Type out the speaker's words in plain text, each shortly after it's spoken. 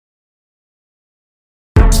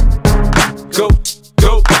go,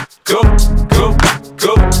 go, go, go,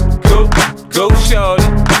 go, go, go, shorty.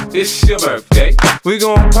 It's your birthday. We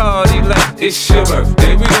gon' party like it's your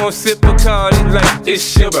birthday. We gon' sip Bacardi like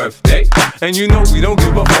it's your birthday. And you know we don't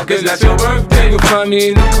give a fuck, it's not your birthday. You'll find me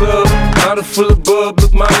in the club, bottle full of bub.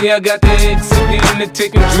 Look, mommy, I got the X. I'm into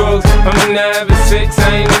taking drugs. I'm into having sex,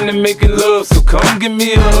 I ain't into making love. So come give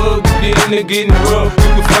me a hug, get into getting rough.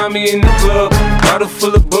 You can find me in the club, bottle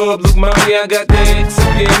full of bub. Look, mommy, I got the X.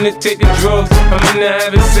 I'm into taking drugs. I'm into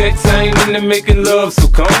having sex, I ain't into making love. So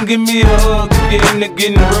come give me a hug, get into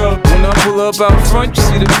getting rough. When I pull up out front, you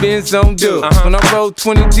see the Benz on dub. When I roll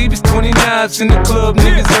 20 deep, it's 29s in the club.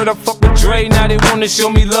 Niggas heard I fuck with Dre, now they wanna show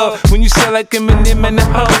me love. When you sell like Eminem and the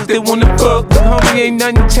hoes, they wanna fuck. But homie, ain't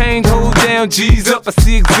nothing changed, hold down, G's up. I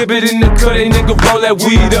see exhibit in the cut, they nigga roll that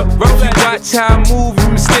weed up. If you watch how I move, you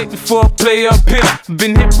mistake before I play up here.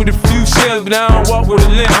 Been hit with a few shells, but I don't walk with a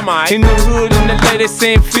limp. In the hood, in the lady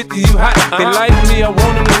saying 50, you hot. They like me, I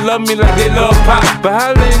want them to love me like they love pop. But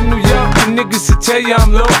holla in New York, the niggas will tell you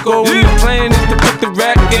I'm loco. And the plan is to put the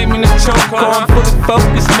rap game in the choke. I'm fully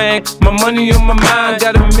focused, man. My money on my mind.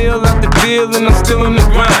 Got a meal out the deal and I'm still in the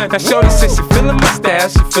grind. Now shorty says she feeling my style,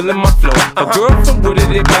 she feeling my flow. A girl from Wooded,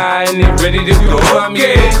 they buy and they ready to go. I'm in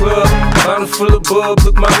the club, bottle full of bub.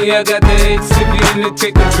 Look, mommy, I got the X. If you into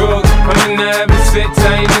taking drugs, I'm into having sex,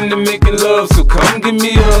 I ain't into making love. So come give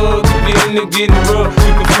me a hug, if you into getting rough.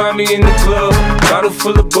 You can find me in the club, bottle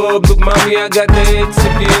full of bub. Look, mommy, I got the X.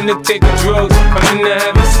 If you into taking drugs, I'm into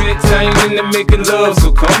having sex, I ain't into making love.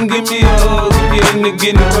 So come give me a hug, if you into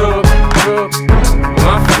getting rough.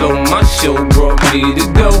 My flow, my show brought me to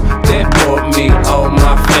go. That brought me all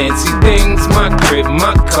my fancy things. My crib,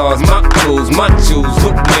 my cars, my clothes, my jewels.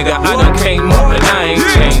 Look, nigga, I done came up and I ain't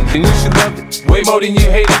changed. And you should love it way more than you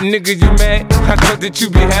hate it. Nigga, you mad? I thought that you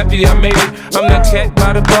be happy I made it. I'm that cat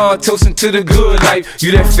by the bar, toasting to the good life.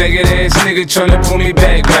 You that faggot ass nigga tryna pull me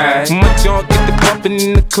back, right? My junk get the bumpin'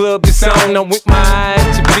 in the club, it's on. I'm with my eye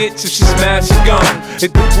at your bitch, if she smash, she gone.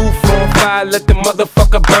 Hit the roof on fire, let the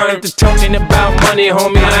motherfucker burn. The talking about money,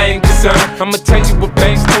 homie, I ain't concerned. I'ma tell you what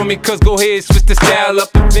banks told me, cause go ahead, switch the style up.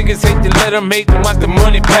 If niggas hate to let them hate them, watch the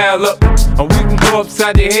money pile up. Or we can go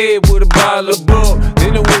upside the head with a bottle of bub.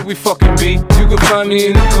 They know where we fucking be. You can find me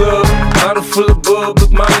in the club, bottle full of bub.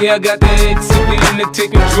 Look, mommy, I got the X. If you into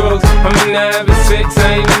taking drugs, I'm into having sex,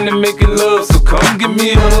 I ain't into making love. So come give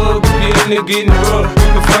me a hug, if you into getting rough. You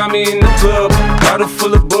can find me in the club, bottle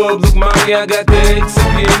full of bub. Look, mommy, I got the X.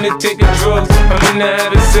 If you into taking drugs, I'm into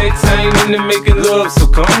having sex, I ain't into making love. So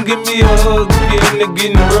come give me a hug, if you into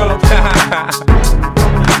getting rough.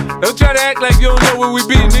 Don't try to act like you don't know where we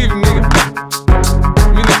be, neither, nigga.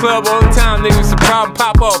 I'm in the club all the time, nigga. It's a problem,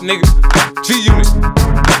 pop off, nigga. G-Unit.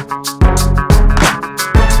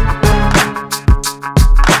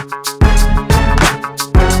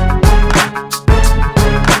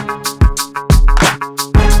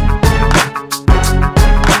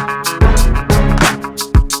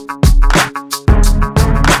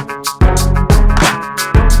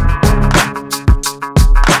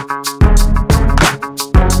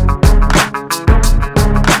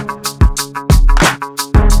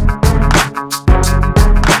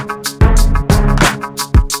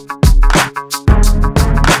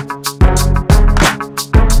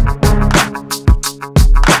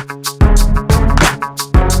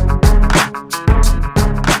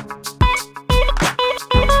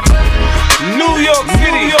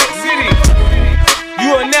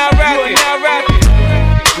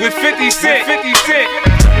 With 50 Cent.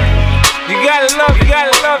 You gotta love it,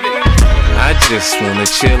 I just wanna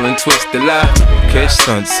chill and twist the lie. Catch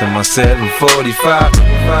stunts in my 745.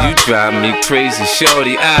 You drive me crazy,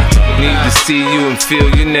 shorty. I need to see you and feel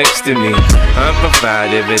you next to me. I provide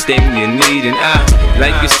everything you need, and I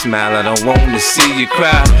like your smile. I don't wanna see you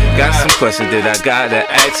cry. Got some questions that I gotta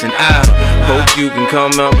ask, and I hope you can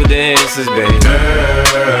come up with the answers, baby.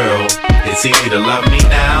 Girl, it's easy to love me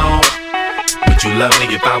now. Would you love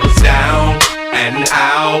me if I was down and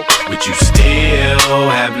out? Would you still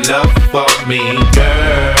have love for me?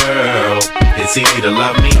 Girl, it's easy to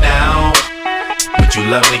love me now. Would you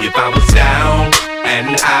love me if I was down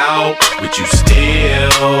and out? Would you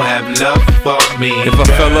still have love for me? If I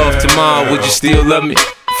fell off tomorrow, would you still love me?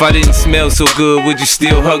 If I didn't smell so good, would you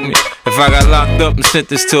still hug me? If I got locked up and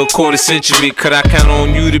sentenced to a quarter century, could I count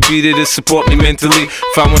on you to be there to support me mentally?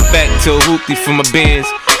 If I went back to a hoopty for my bands,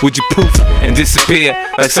 would you poof and disappear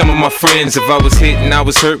like some of my friends? If I was hit and I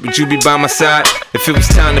was hurt, would you be by my side? If it was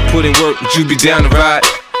time to put in work, would you be down to ride?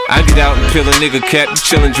 I get out and peel a nigga cap, you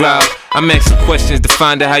chillin' drive. I'm asking questions to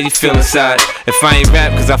find out how you feel inside. If I ain't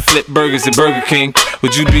rap cause I flip burgers at Burger King,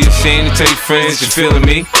 would you be ashamed to tell your friends that you're feeling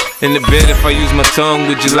me? In the bed if I use my tongue,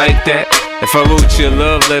 would you like that? If I wrote you a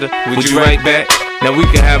love letter, would you write back? Now we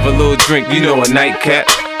can have a little drink, you know, a nightcap,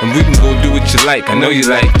 and we can go do what you like. I know you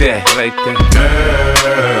like that, like that.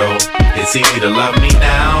 Girl, it's easy to love me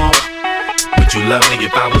now. Would you love me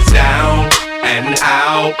if I was down and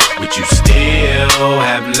out? Would you still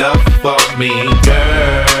have love for me?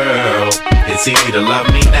 Girl, it's easy to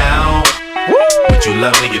love me now. Would you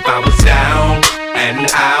love me if I was down and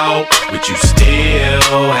out? Would you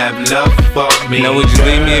still have love for me? Now would you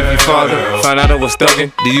leave me if your father found out I was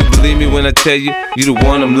thuggin'? Do you believe me when I tell you, you the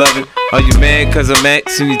one I'm loving? Are you mad cause I'm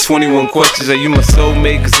asking you 21 questions? Are you my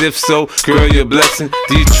soulmate? Cause if so, girl, you're a blessing.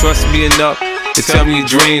 Do you trust me enough to tell me your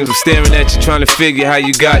dreams? I'm staring at you trying to figure how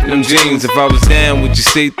you got them jeans. If I was down, would you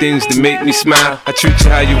say things to make me smile? I treat you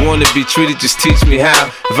how you wanna be treated, just teach me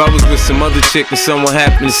how. If I was with some other chick and someone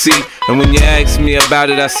happened to see, and when you asked me about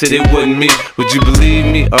it, I said it wasn't me, would you believe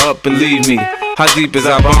me or up and leave me? How deep is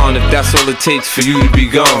our bond if that's all it takes for you to be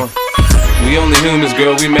gone? We only humans,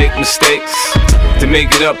 girl, we make mistakes. To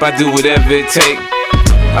make it up, I do whatever it takes.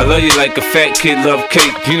 I love you like a fat kid love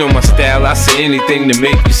cake. You know my style, I say anything to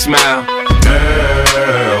make you smile.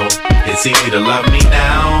 Girl, it's easy to love me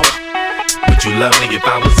now. Would you love me if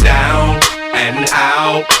I was down and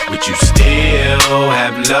out? Would you still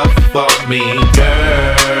have love for me?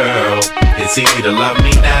 Girl, it's easy to love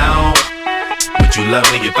me now. Would you love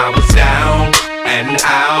me if I was down and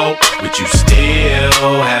out? Would you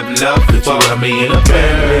still have love for me? Could you love me in a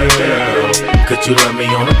bed? Could you love me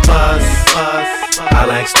on a bus?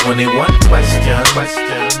 I'll ask 21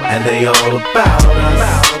 questions, and they all about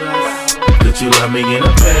us. Could you love me in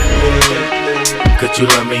a bed? Could you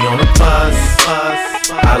love me on a bus?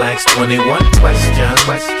 I'll ask 21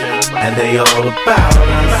 questions, and they all about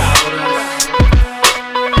us.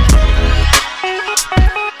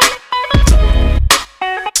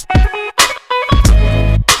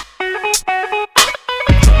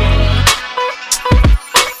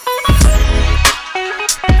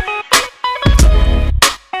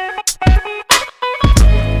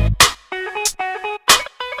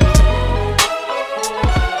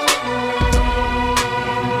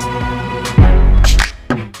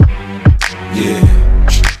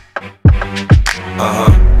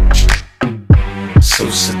 So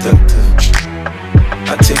seductive.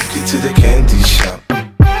 I take you to the candy shop.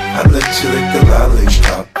 I let you lick the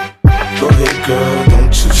lollipop. Go ahead, girl,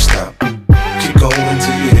 don't you stop. Keep going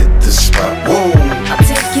till you hit the spot. Whoa! I'll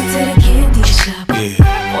take you to the candy shop. Yeah.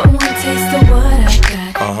 One taste of what I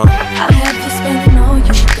got. I'll have you spending all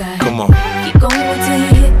you got. Come on. Keep going till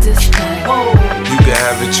you hit the spot. Whoa! You can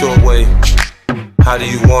have it your way. How do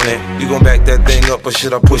you want it? You gon' back that thing up or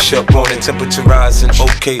should I push up on it? Temperature rising,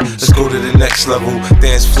 okay, let's go to the next level.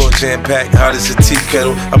 Dance floor jam-packed, hot as a tea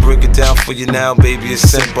kettle. I break it down for you now, baby, it's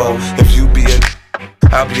simple. If you be a,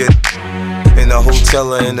 I'll be a in the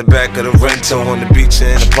hotel or in the back of the rental, on the beach or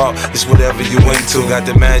in the park, it's whatever you into. Got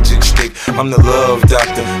the magic stick, I'm the love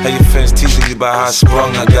doctor. How your fans teasing you about how I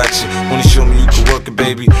sprung, I got you. Wanna show me you can work it,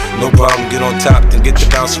 baby? No problem, get on top, then get to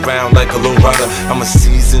bounce around like a low rider. I'm a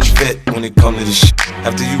seasoned vet when it comes to this shit.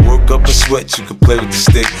 After you work up a sweat, you can play with the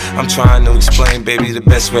stick. I'm trying to explain, baby, the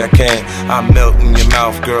best way I can. I melt in your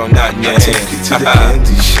mouth, girl, not in your hand. I take you to the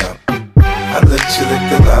candy shop. I let you lick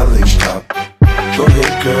the lollipop. Go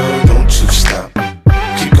ahead, girl, don't you stop.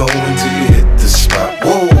 Keep going till you hit the spot.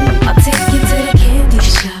 Whoa! I'll take you to the candy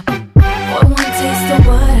shop. One taste of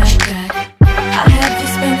what I got. I'll have you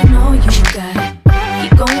spending all you got.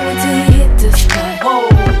 Keep going till you hit the spot. Whoa!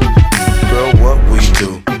 Girl, what we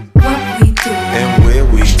do, and where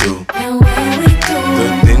we do, the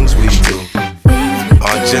things we do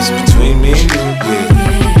are just between me and you.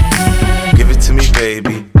 Yeah. Give it to me,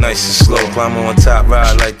 baby, nice and slow. Climb on top,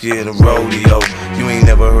 ride like you're in a rodeo. You ain't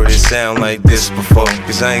never heard it sound like this before,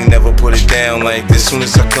 cause I ain't never put it down like this. Soon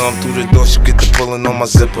as I come through the door, she get the pulling on my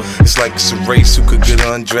zipper. It's like it's a race, who could get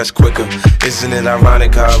undressed quicker. Isn't it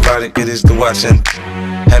ironic how erotic it is to watch and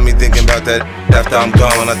had me thinking about that after I'm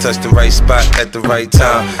gone. I touch the right spot at the right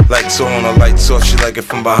time. Lights on, her lights off, she like it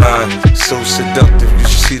from behind. So seductive, you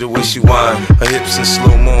should see the way she whine. Her hips in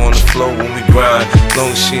slow-mo on the floor when we grind.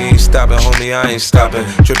 Long as she ain't stopping, homie, I ain't stopping.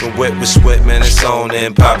 Dripping wet with sweat, man, it's on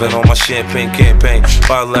and popping on my champagne campaign.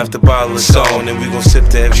 Bottle after bottle is on, and we gon' sip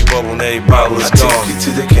to every bubble and every bottle is gone. I take you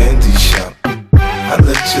to the candy shop. I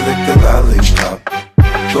let you lick the lollipop.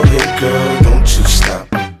 Go ahead, girl, don't you stop.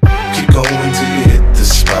 Keep going till you hit the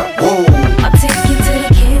spot. Whoa! I'll take you to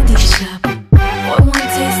the candy shop. One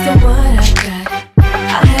taste of what I got.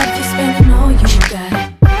 I'll have you spending all you got.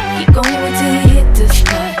 Keep going till you hit the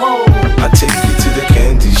spot. Whoa! I take you to the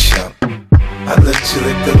candy shop. I let you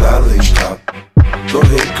lick the lollipop. Go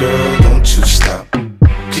ahead, girl, don't you stop.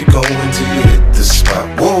 Keep going till you hit the spot.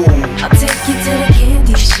 Whoa! I'll take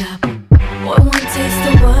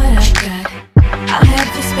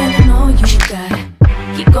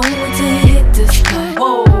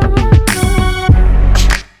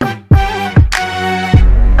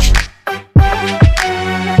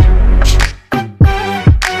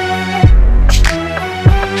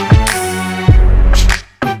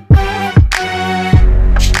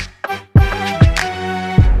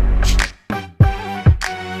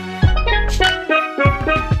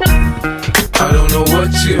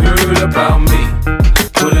about me.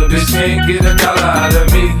 But a bitch can't get $1 out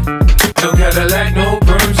of me. No Cadillac, no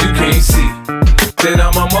perms you can't see. Then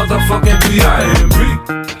I'm a motherfucking P.I.M.P.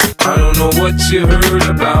 I don't know what you heard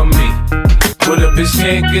about me. But a bitch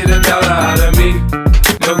can't get $1 out of me.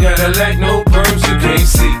 No Cadillac, no perms you can't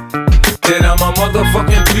see. Then I'm a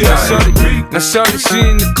motherfucking P.I.M.P. Now shorty, she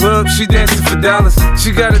in the club, she dancing for dollars.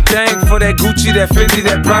 She got a thing for that Gucci, that Fendi,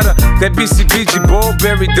 that Prada, that BCBG,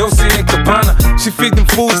 Burberry, Dolce & Gabbana. She feed them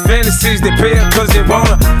fools fantasies, they pay her cause they want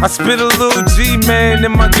her. I spit a little G, man,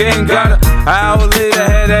 and my gang got her. An hour later,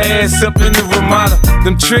 had her ass up in the Ramada.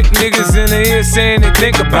 Them trick niggas in the ear saying they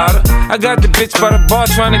think about her. I got the bitch by the bar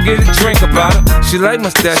trying to get a drink about her. She like my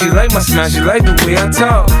style, she like my smile, she like the way I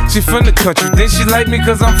talk. She from the country, then she like me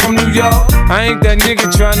cause I'm from New York. I ain't that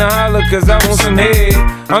nigga tryna holler cause I want some head.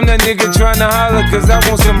 I'm that nigga tryna holler cause I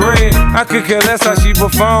want some bread. I could care less how she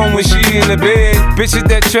perform when she in the bed. Bitch at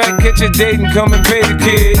that track, catch a date and come and pay the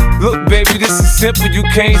kid. Look baby, this is simple, you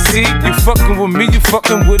can't see. You fucking with me, you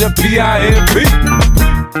fucking with a P.I.M.P.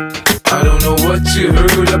 I don't know what you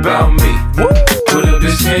heard about me. But a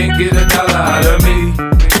bitch can't get $1 out of me.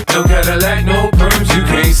 No Cadillac, no perms you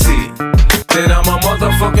can't see. Then I'm a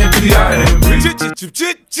motherfucking P.I.M.P.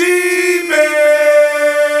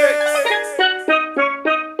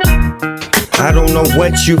 I don't know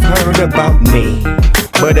what you've heard about me,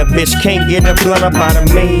 but a bitch can't get a blunt up out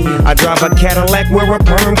of me. I drive a Cadillac, wear a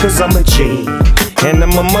perm cause I'm a G, and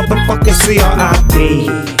I'm a motherfucking C.R.I.P.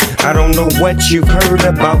 I don't know what you've heard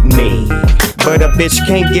about me, but a bitch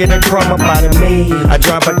can't get a crumb up out of me. I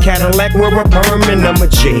drive a Cadillac, wear a perm, and I'm a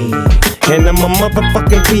G, and I'm a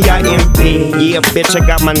motherfucking P.I.M.P. Yeah, bitch, I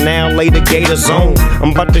got my now later gators on.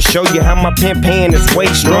 I'm about to show you how my pimp hand is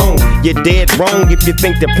way strong. You're dead wrong if you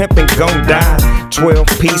think the pimpin' gon' die.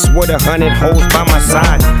 12-piece with 100 hoes by my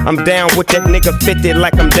side. I'm down with that nigga 50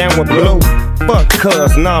 like I'm down with Blue. Fuck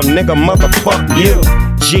cuz, nah nigga, motherfuck you.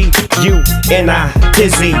 G-U-N-I,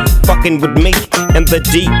 Dizzy, fucking with me and the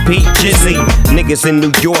D.P. Jizzy. Niggas in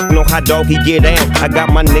New York know how doggy get down. I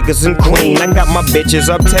got my niggas in Queen, I got my bitches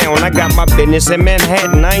uptown. I got my business in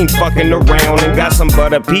Manhattan, I ain't fucking around. And got some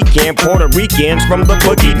butter pecan Puerto Ricans from the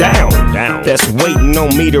boogie down. That's waiting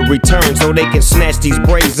on me to return so they can snatch these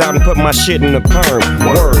braids out and put my shit in the perm.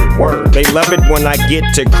 Word, they love it when I get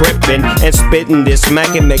to crippin' and spittin' this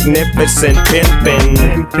smackin' magnificent pimpin'.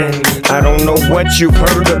 I don't know what you've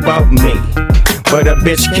heard about me, but a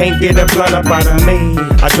bitch can't get a blunt up out of me.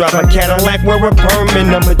 I drive a Cadillac, wear a perm,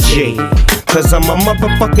 and I'm a G, cause I'm a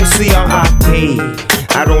motherfucking C.R.I.P.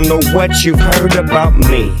 I don't know what you've heard about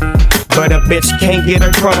me, but a bitch can't get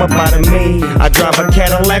a crumb up out of me. I drive a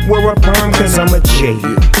Cadillac, wear a perm, cause I'm a G,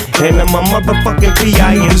 and I'm a motherfucking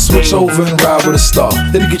P.I.M.P. You need to switch over and ride with a star,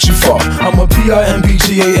 it'll get you far. I'm a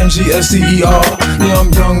P.I.M.P.G.A.M.G.S.T.E.R. Yeah,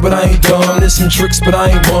 I'm young, but I ain't dumb. There's some tricks, but I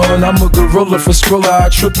ain't one. I'm a gorilla for Skrilla, I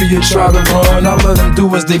trip you try to run. I let them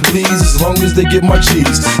do as they please, as long as they get my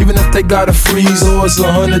G's. Even if they gotta freeze or it's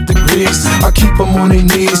 100 degrees, I keep them on their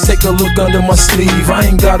knees, take a look under my sleeve. I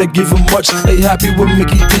ain't gotta give them much, they happy with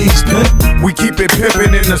Mickey D's, pimp. We keep it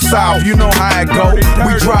pimpin' in the South, you know how it go.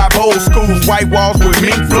 We drive old school white walls with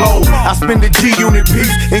mink flow. I spend a G-Unit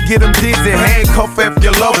piece and get them dizzy. Handcuff if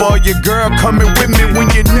your lover or your girl coming with me when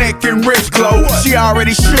your neck and wrist glow. She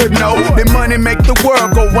already should know that money make the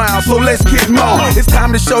world go round, so let's get more. It's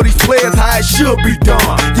time to show these players how it should be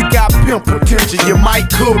done. You got pimp potential, you might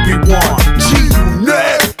could be one.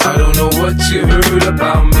 G-Unit. I don't know what you heard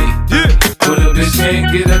about me, but a bitch can't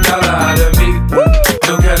get $1 out of me.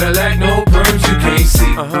 No Cadillac, no perms you can't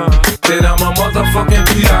see. Then I'm a motherfucking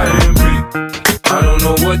P.I.M.P. I don't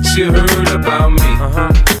know what you heard about me,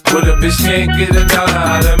 but a bitch can't get $1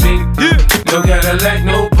 out of me. No Cadillac,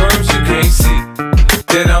 no perms you can't see.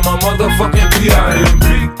 Then I'm a motherfucking P.I.M.P.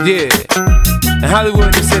 Yeah. In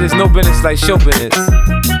Hollywood they say there's no business like show business.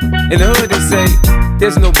 In the hood they say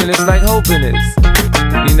there's no business like hoe business.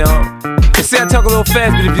 You know, they say I talk a little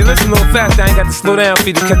fast, but if you listen a little fast, I ain't got to slow down for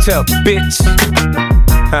you to catch up, bitch.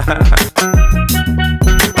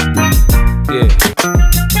 Yeah.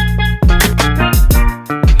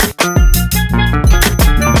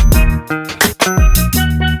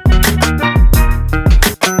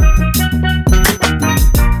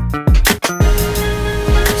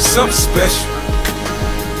 Something special,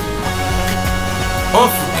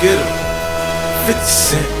 unforgettable, 50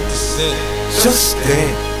 Cent, just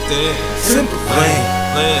stand, simple plan.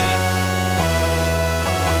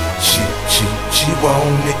 She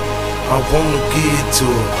want it, I wanna give it to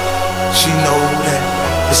her. She know that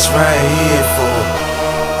it's right here for her.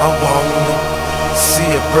 I wanna see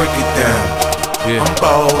her break it down. I'm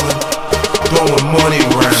ballin', blowing money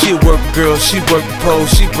round. She a work girl, she work the pole,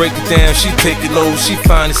 she break it down, she take it low, she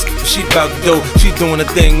find it, she bout the dough, she doing a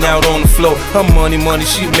thing out on the floor. Her money,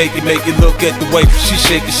 she make it look at the way she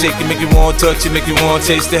shake it, make you want to touch it, make you want to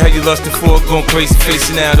taste it. How you lustin' for it, going crazy,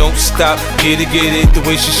 facing now, don't stop, get it, the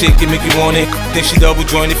way she shake it, make you want it. Then she double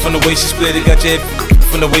jointed from the way she split it, got your head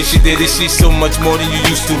from the way she did it. She's so much more than you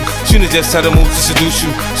used to. She knows just how to move to seduce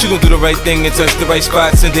you. She gon' do the right thing and touch the right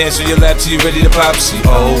spots and dance on your lap till you ready to pop. She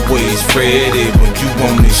always ready when you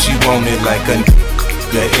want it. She want it like a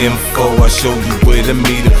your info, I show you where to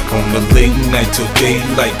meet her. On the late night till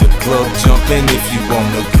daylight, the club jumping. If you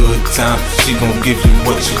want a good time, she gon' give you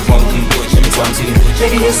what you want and what you want.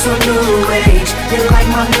 Baby, you're so new age, you're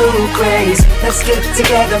like my new craze. Let's get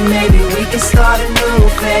together, maybe we can start a new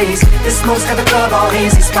phase. The smoke's got the club all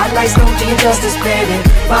hazy, spotlights don't do you justice, baby.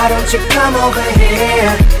 Why don't you come over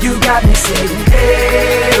here? You got me saying,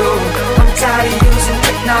 hey, oh, I'm tired of using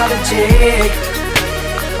technology.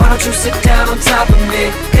 Why don't you sit down on top of me?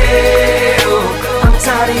 Hey, oh, I'm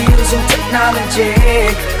tired of using technology.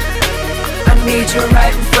 I need you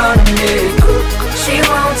right in front of me. She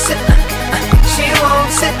won't sit, she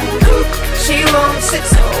won't sit, she won't sit,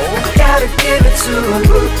 so I gotta give it to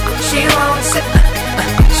her. She won't sit,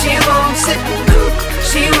 she won't sit,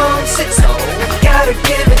 she won't sit, so I gotta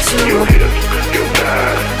give it to her. Your hips, your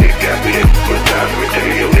thighs, it got me hypnotized. Let me tell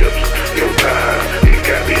you your hips, your thighs, it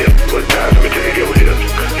got me hypnotized. Let me tell you your hips.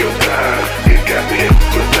 Your thighs, it got me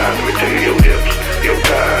hypnotized. Let me tell you your hips. Your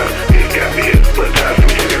thighs, it got me hypnotized. Let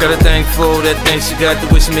me tell you. Got a thing for that thing she got, the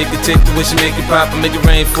way she make it tick, the way she make it pop, and make it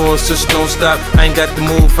rain for her so she don't stop. I ain't got the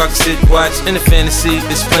move, I can sit, watch, in the fantasy,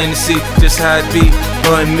 it's plain to see just how it be,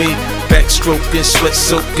 her and me. Backstroking, sweat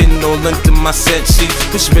soaking, all into my set sheets.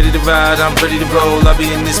 When she ready to ride, I'm ready to roll. I'll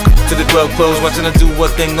be in this to the club close, watching her do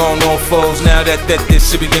what thing on all fours. Now that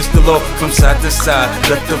this shit against the law, from side to side,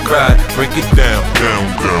 let the ride, break it down, down,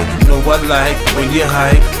 down. You know I like when you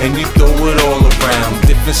hype and you throw it all around.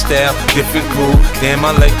 Different style, different groove. Damn,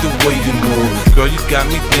 I like the way you move. Girl, you got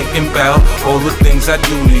me thinking about all the things I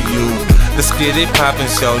do to you. Let's get it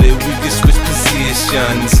poppin', shawty. We can switch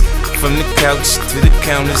positions. From the couch to the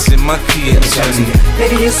counters in my kitchen.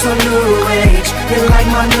 Baby, you're so new age, you're like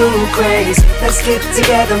my new craze. Let's get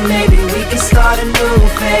together, maybe we can start a new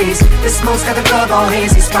phase. The smoke's got the club all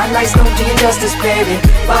hazy, spotlights don't do you justice, baby.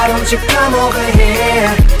 Why don't you come over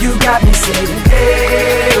here? You got me saying,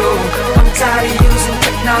 hey, oh, I'm tired of using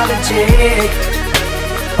technology.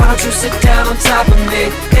 Why don't you sit down on top of me?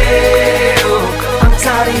 Hey, oh, I'm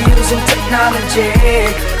tired of using technology.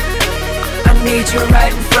 I need you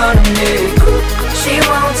right in front of me. She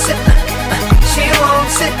won't sit, she won't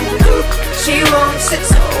sit, she won't sit,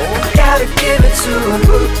 so I gotta give it to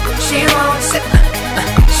her. She won't sit,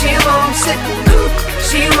 she won't sit,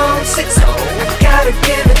 she won't sit, so I gotta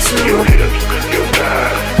give it to her. Your hips, your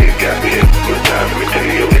thighs, it got me hypnotized. Let me tell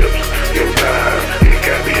you your hips, your thighs, it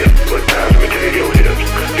got me hypnotized. Let me tell you your hips,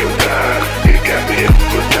 your thighs, it got me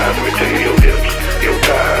hypnotized. Let me tell you your hips, your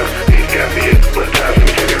thighs, it got me hypnotized. Let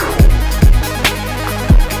me tell you.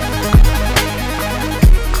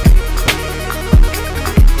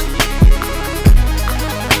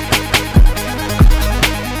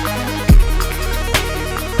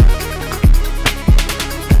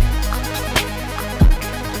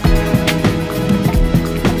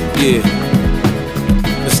 Yeah,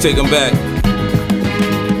 let's take them back.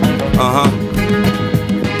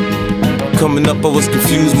 Coming up, I was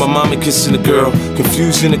confused. My mama kissing a girl.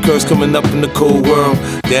 Confusion occurs coming up in the cold world.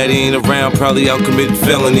 Daddy ain't around, probably out committing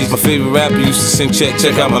felonies. My favorite rapper used to sing,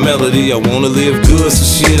 check out my melody. I wanna live good, so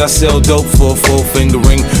shit, I sell dope for a 4-finger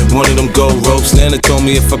ring. One of them gold ropes. Nana told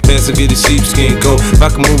me if I pass, I get a sheepskin coat. If I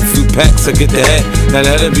can move a few packs, I get the hat. Now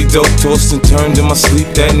that'd be dope. Tossed and turned in my sleep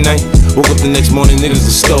that night. Woke up the next morning, niggas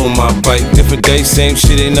have stole my bike. Different day, same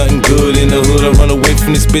shit, ain't nothing good. In the hood, I run away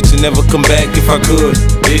from this bitch and never come back if I could.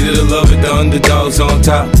 Hated to love it, the underdogs on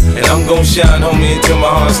top. And I'm gon' shine, homie, until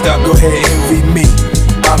my heart stop. Go ahead, envy me.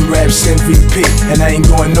 I'm Raps MVP, and I ain't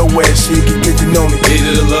going nowhere, so you can get to know me.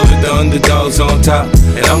 Hated to love it, the underdogs on top.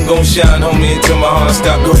 And I'm gon' shine, homie, until my heart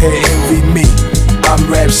stop. Go ahead, envy me. I'm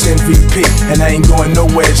Raps MVP, and I ain't going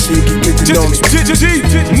nowhere, so you can get to know me.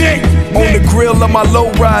 On the grill of my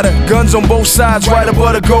lowrider, guns on both sides, right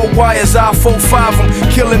above the gold wires. I 4-5 them,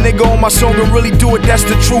 kill a nigga on my song and really do it. That's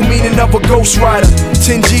the true meaning of a ghost rider.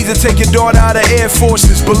 10 G's to take your daughter out of Air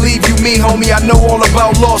Forces. Believe you me, homie, I know all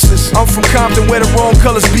about losses. I'm from Compton where the wrong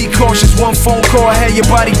colors, be cautious. One phone call, I had your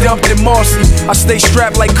body dumped in Marcy. I stay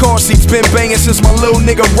strapped like car seats, been banging since my little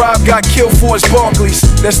nigga Rob got killed for his Barclays.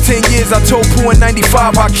 That's 10 years, I told Pooh in 90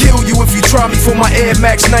 95. I'll kill you if you try me for my Air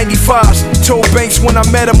Max 95s. Told Banks when I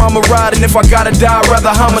met him I'ma ride, and if I gotta die, I'd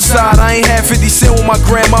rather homicide. I ain't had 50 cent when my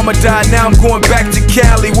grandmama died. Now I'm going back to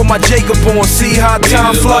Cali with my Jacob on. See how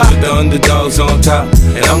time fly. The underdogs on top,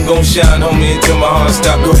 and I'm gon' shine, homie, until my heart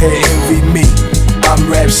stop. Go ahead, envy me. I'm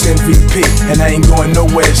Raps MVP, and I ain't going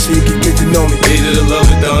nowhere, so you can get to know me. Needed to love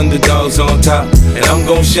with the underdogs on top, and I'm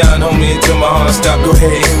gon' shine, homie, until my heart stop. Go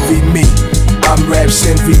ahead, envy me. I'm Raps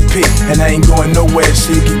MVP, and I ain't going nowhere,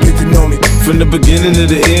 so you can get to know me. From the beginning to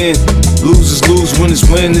the end, losers lose, winners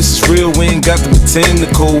win. This is real, we ain't got to pretend. The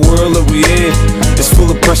cold world that we in, it's full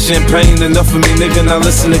of pressure and pain. Enough of me, nigga, now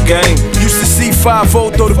listen to game. Used to see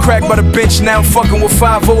 5-0 throw the crack by the bench. Now I'm fucking with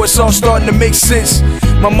 5-0, it's all starting to make sense.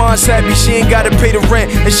 My mom's happy, she ain't gotta pay the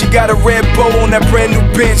rent, and she got a red bow on that brand new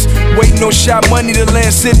Benz. Waiting on shot money to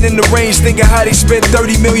land, sitting in the range, thinking how they spent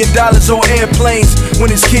 $30 million on airplanes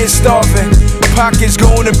when his kids starving. Pockets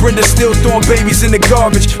going and Brenda still throwing babies in the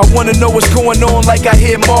garbage. I wanna know what's going on like I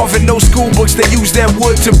hear Marvin. No school books, they use that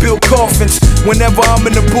wood to build coffins. Whenever I'm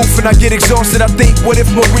in the booth and I get exhausted, I think, what if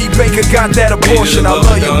Marie Baker got that abortion? I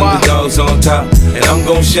love you, ma. Underdogs on top, and I'm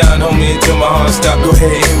gon' shine, homie, until my heart stop. Go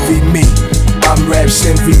ahead, envy me. I'm Raps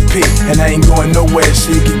MVP, and I ain't going nowhere,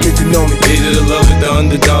 so you can get to know me. Needed to love with the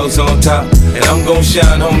underdogs on top, and I'm gon'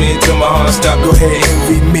 shine, homie, until my heart stop. Go ahead,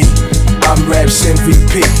 envy me. I'm Raps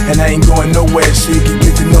MVP, and I ain't going nowhere, so you can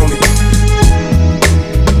get to know me.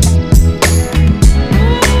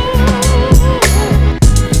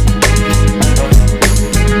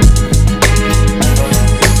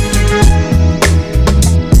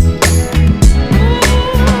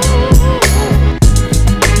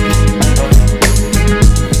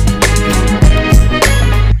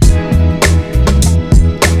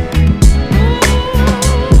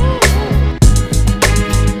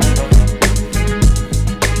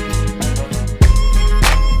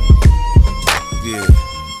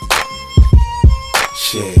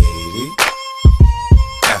 Shady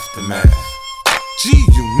Aftermath.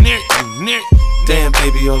 Unit. Damn,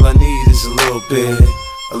 baby, all I need is a little bit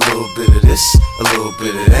of this, a little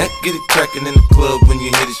bit of that. Get it crackin' in the club when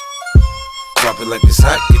you hit it. Drop it like it's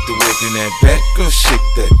hot, get the work in that back. Girl, shake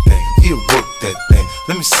that thing, yeah, work that thing.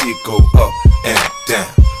 Let me see it go up and down.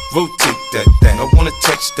 Rotate that thing, I wanna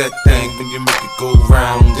touch that thing when you make it go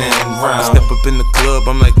round and round. I step up in the club,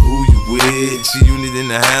 I'm like, who you with? She unit in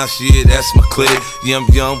the house, yeah, that's my clique. Yeah, I'm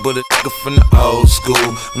young, but a nigga from the old school.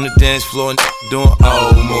 On the dance floor, doing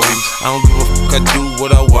old moves. I don't give a fuck, I do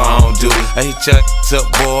what I want to. I hit your ass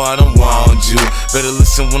up, boy, I don't want you. Better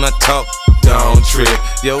listen when I talk, don't trip.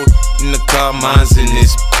 Yo, in the car, mine's in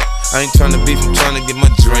this. I ain't tryna beef, I'm tryna get my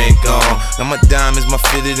drink on. Now my diamonds, my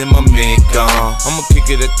fitted, and my mink on. I'ma kick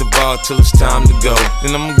it at the bar till it's time to go.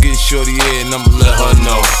 Then I'ma get shorty in and I'ma let her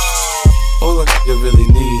know. All a nigga really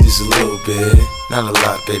need is a little bit. Not a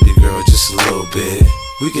lot, baby girl, just a little bit.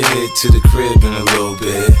 We can head to the crib in a little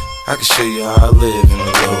bit. I can show you how I live in a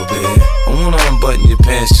little bit. I wanna unbutton your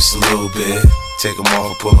pants just a little bit. Take them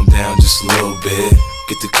off, pull them down just a little bit.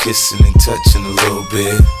 Get the kissing and touching a little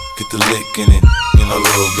bit. Get the licking it in a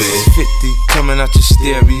little bit. 50 coming out your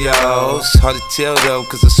stereos. Hard to tell though,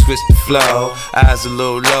 cause I switched the flow. Eyes a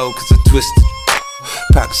little low, cause I twisted.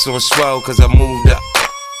 Pockets on swole, cause I moved up.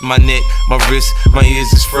 My neck, my wrist, my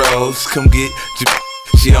ears is froze. Come get your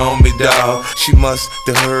she on me, dawg. She must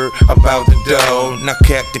have heard about the dough. Now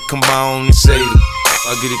Captain, come on and say it.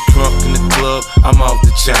 I get it crunk in the club, I'm off the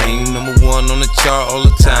chain. #1 on the chart all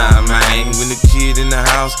the time, man. When the kid in the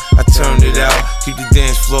house, I turned it out. Keep the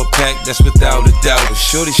dance floor packed, that's without a doubt. But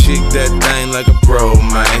shorty shake that thing like a pro,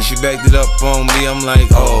 man. She backed it up on me, I'm like,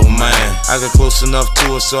 oh man. I got close enough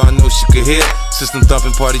to her so I know she could hear. System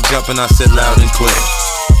thumping, party jumping, I said loud and clear.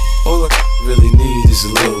 All I really need is a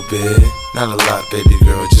little bit. Not a lot, baby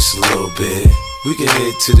girl, just a little bit. We can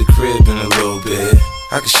head to the crib in a little bit.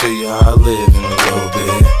 I can show you how I live in a little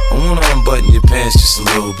bit. I wanna unbutton your pants just a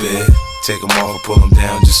little bit. Take them off, pull them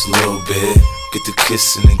down just a little bit. Get the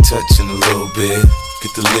kissing and touching a little bit.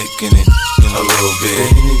 Get the licking it in a little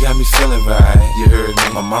bit. Baby, you got me feeling right, you heard me.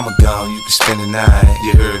 My mama gone, you can spend the night,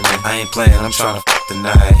 you heard me. I ain't playing, I'm trying to fuck the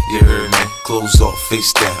night, you heard me. Clothes off,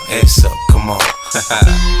 face down, ass up, come on.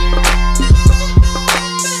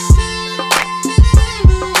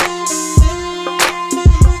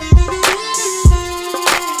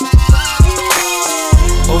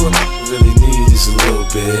 All I really need is a little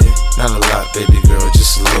bit. Not a lot, baby girl,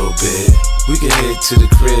 just a little bit. We can head to the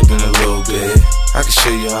crib in a little bit. I can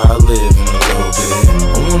show you how I live in a little bit.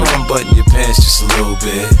 I wanna unbutton your pants just a little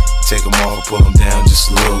bit. Take them off, pull them down just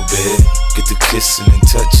a little bit. Get the kissing and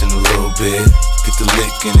touching a little bit. Get the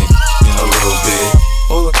licking it in a little bit.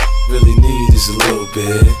 All I really need is a little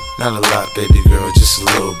bit. Not a lot, baby girl, just a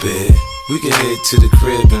little bit. We can head to the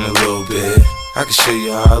crib in a little bit. I can show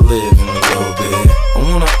you how I live in a little bit. I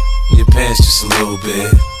wanna in your pants just a little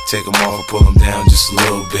bit. Take them off and pull them down just a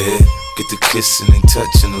little bit. Get the kissing and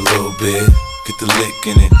touching a little bit. Get the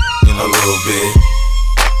licking it in a little bit.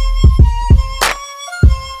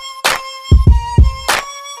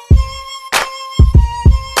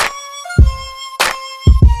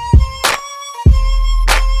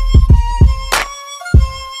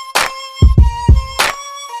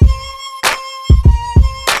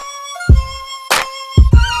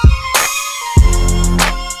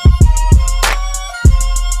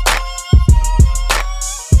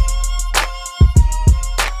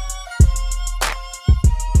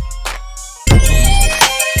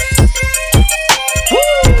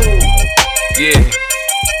 Yeah,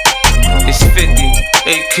 it's 50,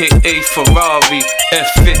 aka Ferrari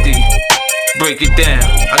F50. Break it down.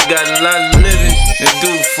 I got a lot of living to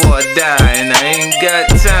do before I die, and I ain't got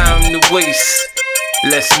time to waste.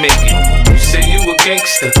 Let's make it. You say you a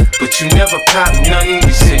gangster, but you never pop nothing.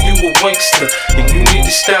 You say you a wankster, and you need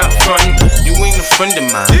to stop frontin'. You ain't a friend of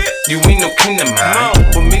mine, you ain't no kin of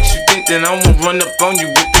mine. What makes you think that I won't run up on you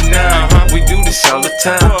with the 9? We do this all the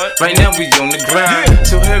time. Right now we on the grind,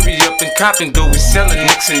 so hurry up and cop and go. We sellin'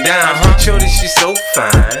 nicks and dimes. Shorty, she's so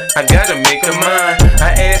fine, I gotta make her mine.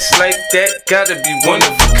 I ass like that, gotta be one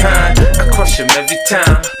of a kind. I crush him every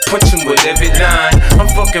time, punch him with every line. I'm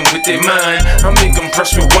fucking with their mind, I make them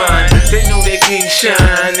press rewind. They know they can't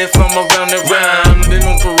shine if I'm around the rhyme. Been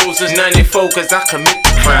on parole since 94 cause I commit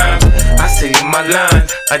the crime. I say in my line,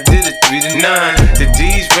 I did it 3 to 9. The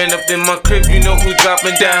D's ran up in my crib, you know who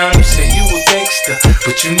dropping down. You say you a gangster,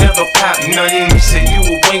 but you never pop nothing. You say you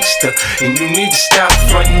a wankster, and you need to stop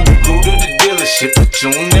frontin'. You go to the dealership, but you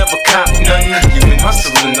don't never cop nothing. You been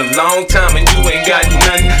hustling a long time and you ain't got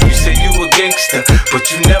nothing. You say you a gangster, but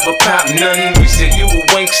you never pop nothing. We say you a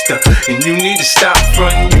wankster, and you need to stop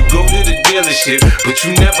frontin'. You go to the dealership, but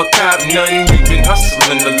you never cop nothing. You been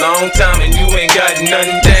hustling a long time and you ain't got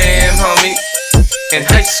nothing. Damn, homie, in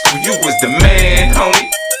high school you was the man, homie.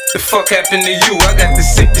 The fuck happened to you? I got the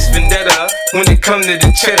sickest vendetta. When it come to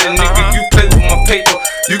the cheddar, nigga, you play with my paper,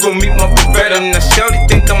 you gon' meet my Beretta. Now shawty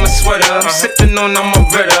think I'm a sweater, I'm sippin' on I'm a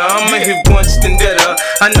Beretta. I'ma hit once then better.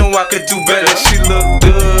 I know I could do better. She look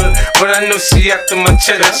good, but I know she after my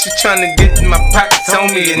cheddar. She tryna get in my pockets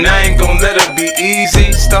on me, and I ain't gon' let her be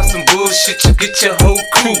easy. Start some bullshit, you get your whole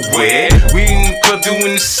crew wet. We in the club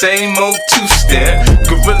doing the same old two-step.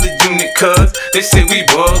 Gorilla unit, cuz they say we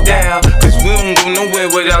bugged out, cause we don't go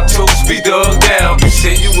nowhere without toast, we dogged out. You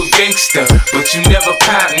say you a gangster, but you never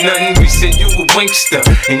pop nothing. We say you a wankster,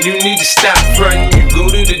 and you need to stop frontin'. You go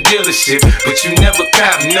to the dealership, but you never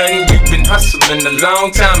cop nothing. You been hustling a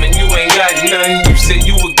long time and you ain't got nothing. You say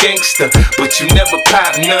you a gangster, but you never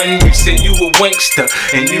pop nothing. You say you a wankster,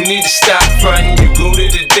 and you need to stop frontin'. You go to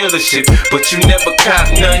the dealership, but you never cop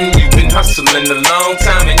nothing. You been hustling a long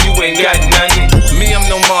time and you ain't got nothing. Me, I'm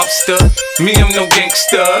no mobster. Me, I'm no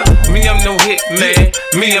gangster. Me, I'm no hitman.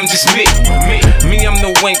 Me, I'm just me. Me, I'm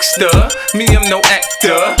no wankster. Me, I'm no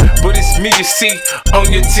actor. But it's me you see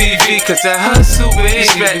on your TV, cause I hustle, baby.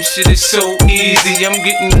 This rap shit is so easy. I'm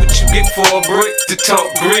getting what you get for a brick to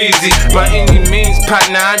talk greasy. By any means,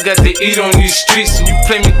 partner, I got to eat on these streets. And you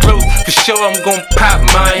play me close, for sure I'm gon' pop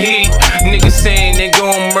my heat. Niggas saying they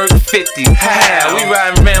gon' murk 50. How? We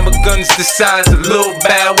riding around with guns the size of Lil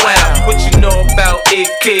Bow Wow. What you know about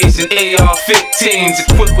AKs and AR-15s,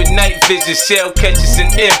 equipped with night vision, shell catchers and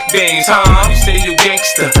imp beams, huh? You say you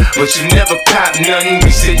gangster, but you never pop nothing.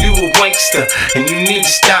 We say you a wankster, and you need to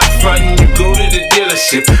stop frontin'. You go to the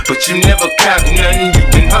dealership, but you never cop nothing. You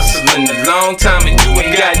been hustling a long time and you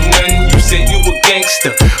ain't got nothing. You say you a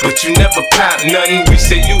gangster, but you never pop nothing. We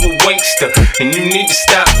say you a wankster, and you need to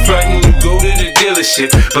stop frontin'. You go to the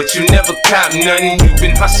dealership, but you never cop nothing. You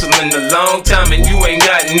been hustling a long time and you ain't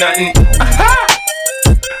got nothing. Aha!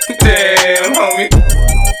 Damn, homie.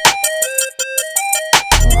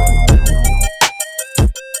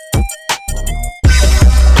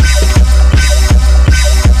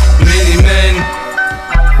 Many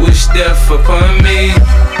men wish death upon me.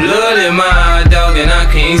 Blood in my eye, dog, and I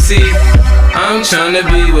can't see. I'm tryna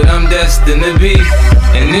be what I'm destined to be,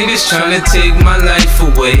 and niggas tryna take my life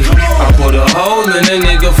away. I put a hole in a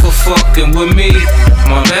nigga for fucking with me.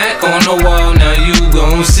 My back on the wall, now you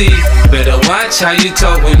gon' see. Better watch how you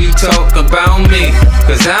talk when you talk about me,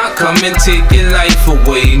 cause I'll come and take your life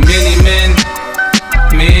away. Many men,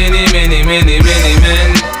 many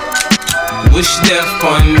men wish death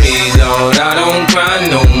on me, Lord. I don't cry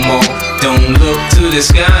no more. Don't look to the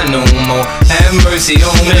sky no more. Have mercy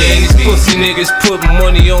on me. These pussy niggas put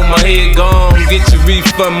money on my head. Gone, get your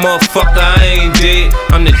refund, motherfucker. I ain't dead.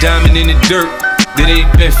 I'm the diamond in the dirt that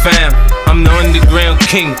ain't been found. I'm the underground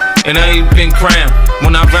king, and I ain't been crowned.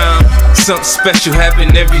 When I rhyme, something special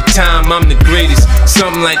happen every time. I'm the greatest,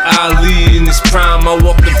 something like Ali in his prime. I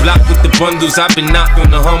walk the block with the bundles. I've been knocked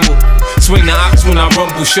on the humble. Swing the ox when I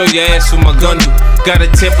rumble. Show your ass with my gun do. Gotta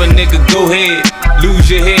tip a nigga, go ahead, lose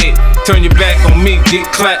your head. Turn your back on me, get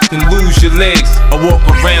clapped and lose your legs. I walk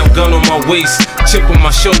around, gun on my waist, chip on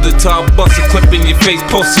my shoulder till I bust a clip in your face.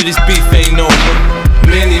 Posted this beef ain't over.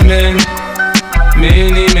 Many men,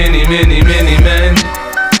 many, many, many, many men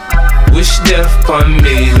wish death upon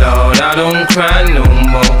me, Lord. I don't cry no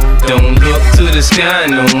more. Don't look to the sky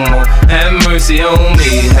no more. Have mercy on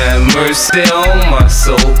me, have mercy on my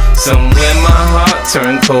soul. Somewhere my heart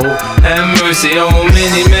turned cold. Have mercy on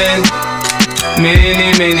many men,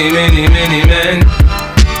 many, many, many, many men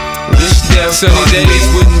wish death. Sunny days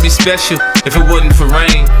wouldn't be special if it wasn't for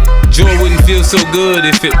rain. Joy wouldn't feel so good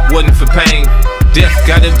if it wasn't for pain. Death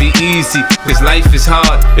gotta be easy, cause life is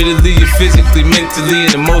hard. It'll leave you physically, mentally,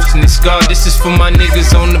 and emotionally scarred. This is for my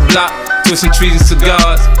niggas on the block, twisting trees and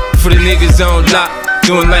cigars. For the niggas on lock,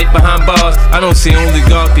 doing life behind bars. I don't see only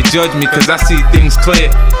God can judge me, cause I see things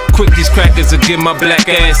clear. Quick, these crackers will give my black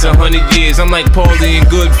ass 100 years. I'm like Paulie and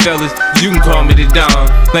Goodfellas, you can call me the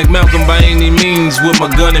Don. Like Malcolm by any means, with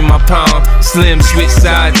my gun in my palm. Slim switch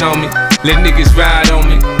sides on me, let niggas ride on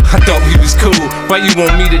me. I thought we was cool, why you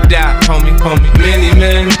want me to die, homie, homie? Many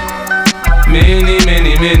men, many,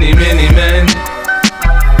 many, many, many men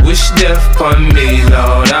wish death upon me,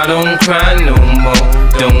 Lord. I don't cry no more.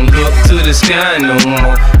 Don't look to the sky no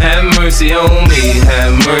more. Have mercy on me,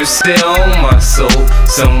 have mercy on my soul.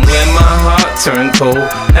 Somewhere my heart turned cold.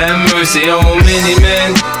 Have mercy on many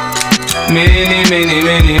men, many, many,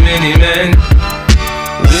 many, many men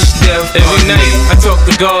wish death upon me. Every night I talk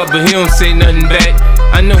to God, but he don't say nothing back.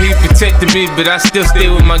 I know he protected me, but I still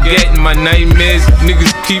stay with my gat and my nightmares.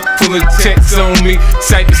 Niggas keep pulling texts on me.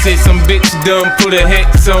 Cypher said some bitch done put a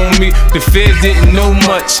hex on me. The feds didn't know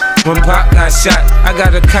much when Pac got shot. I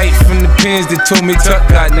got a kite from the pins that told me Tuck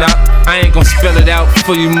got knocked. I ain't gon' spell it out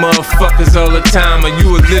for you motherfuckers all the time. Are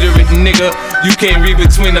you illiterate nigga? You can't read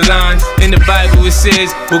between the lines. In the Bible it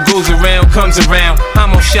says, what goes around comes around.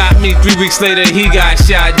 Hamo shot me, 3 weeks later he got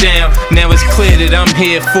shot down. Now it's clear that I'm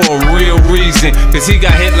here for a real reason, cause he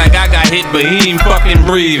got hit like I got hit, but he ain't fucking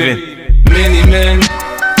breathing. Many men,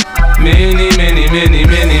 many, many, many,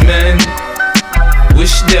 many men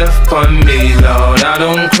wish death upon me, Lord. I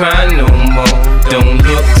don't cry no more. Don't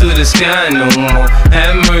look to the sky no more.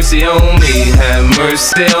 Have mercy on me, have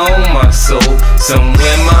mercy on my soul.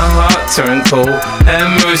 Somewhere my heart turned cold. Have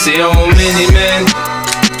mercy on many men,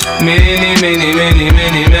 many, many, many,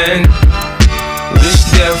 many men wish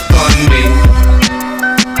death upon me.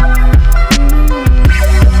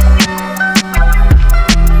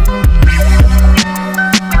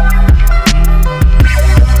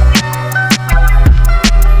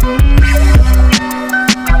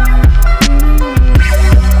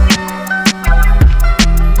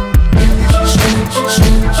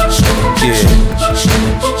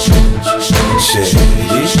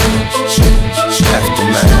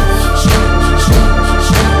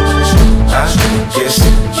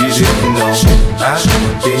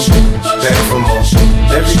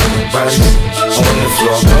 Everybody's on the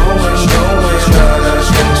floor, going out of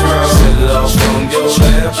control. Sit off on your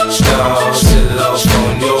left, dawg. Sit off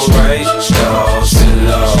on your right, dawg. Sit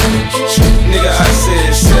off. Nigga, I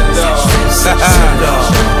said sit off. Sit off.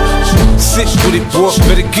 Sit with it, boy,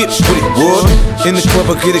 better get with it, boy. In the club,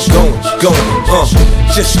 I get it going.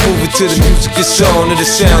 Just move it to the music, it's on to the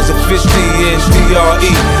sounds of 50 and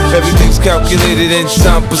DRE. Everything's calculated in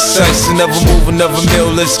time precise. Another move, another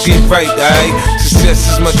meal, let's get right, alright?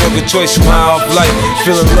 Success is my drug of choice, I'm high off life.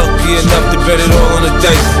 Feeling lucky enough to bet it all on the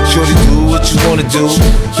dice. Shorty, do what you wanna do.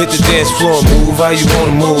 Hit the dance floor and move how you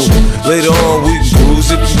wanna move. Later on, we can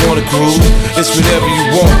cruise if you wanna cruise. It's whatever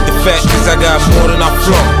you want. The fact is I got more than I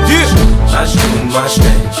flaunt. Yeah! I do my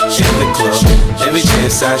thing in the club. Every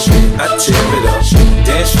chance I get, I tear it up.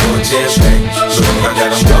 Dance floor jam packed. Look, I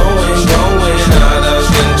got them going out of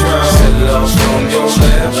control. Sit off on your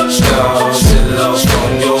left, dawg. Sit off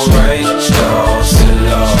on your right, dawg. Sit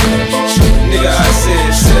off. Nigga, I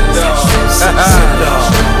said sit off. Sit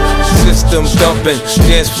off. System thumping,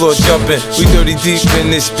 dance floor jumping. We 30 deep in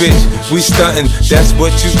this bitch, we stunting. That's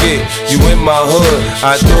what you get. You in my hood,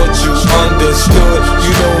 I thought you understood.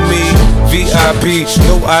 You know me, VIP,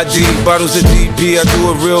 no ID, bottles of DP, I do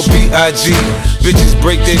a real B.I.G. Bitches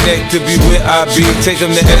break their neck to be where I be. Take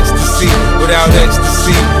them to ecstasy without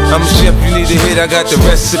ecstasy. I'm a chef, you need a hit, I got the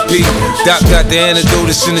recipe. Doc got the antidote,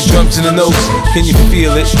 it's in the drums and the notes. Can you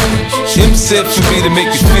feel it? Him said for me to make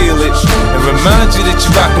you feel it and remind you that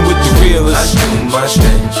you're rocking with the realest. I do my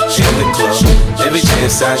thing in the club. Every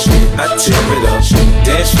chance I get, I tear it up.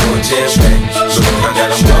 Dance floor, jam pack. Look, I got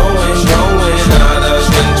them going out of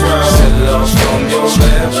control. Settle off on your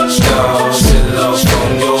left, dog. Settle off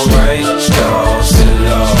on your right, dog.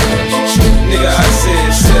 Settle off. Nigga, I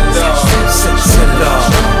said settle off. Settle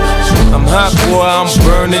off. I'm hot, boy, I'm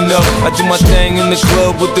burning up. I do my thing in the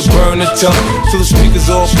club with the burner tuck. Till the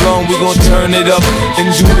speakers all blown, we gon' turn it up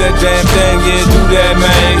and do that damn thing, yeah, do that,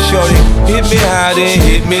 man. Shorty, hit me high, then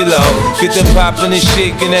hit me low. Get the poppin' and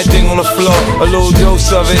shaking that thing on the floor. A little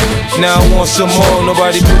dose of it, now I want some more.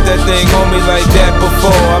 Nobody put that thing on me like that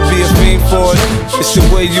before. I be a fiend for it, it's the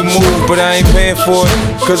way you move, but I ain't paying for it,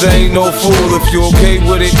 cause I ain't no fool. If you okay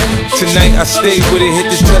with it, tonight I stay with it.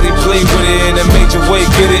 Hit the telly, play with it in a major way,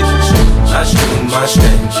 get it? I do my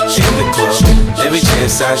thing in the club. Every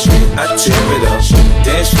chance I get, I tear it up.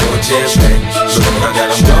 Dance floor, jam pack. Look, I got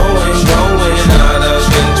them going out of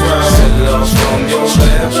control. Settle off on your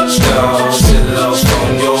left, dog. Settle off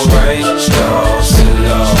on your right, dog.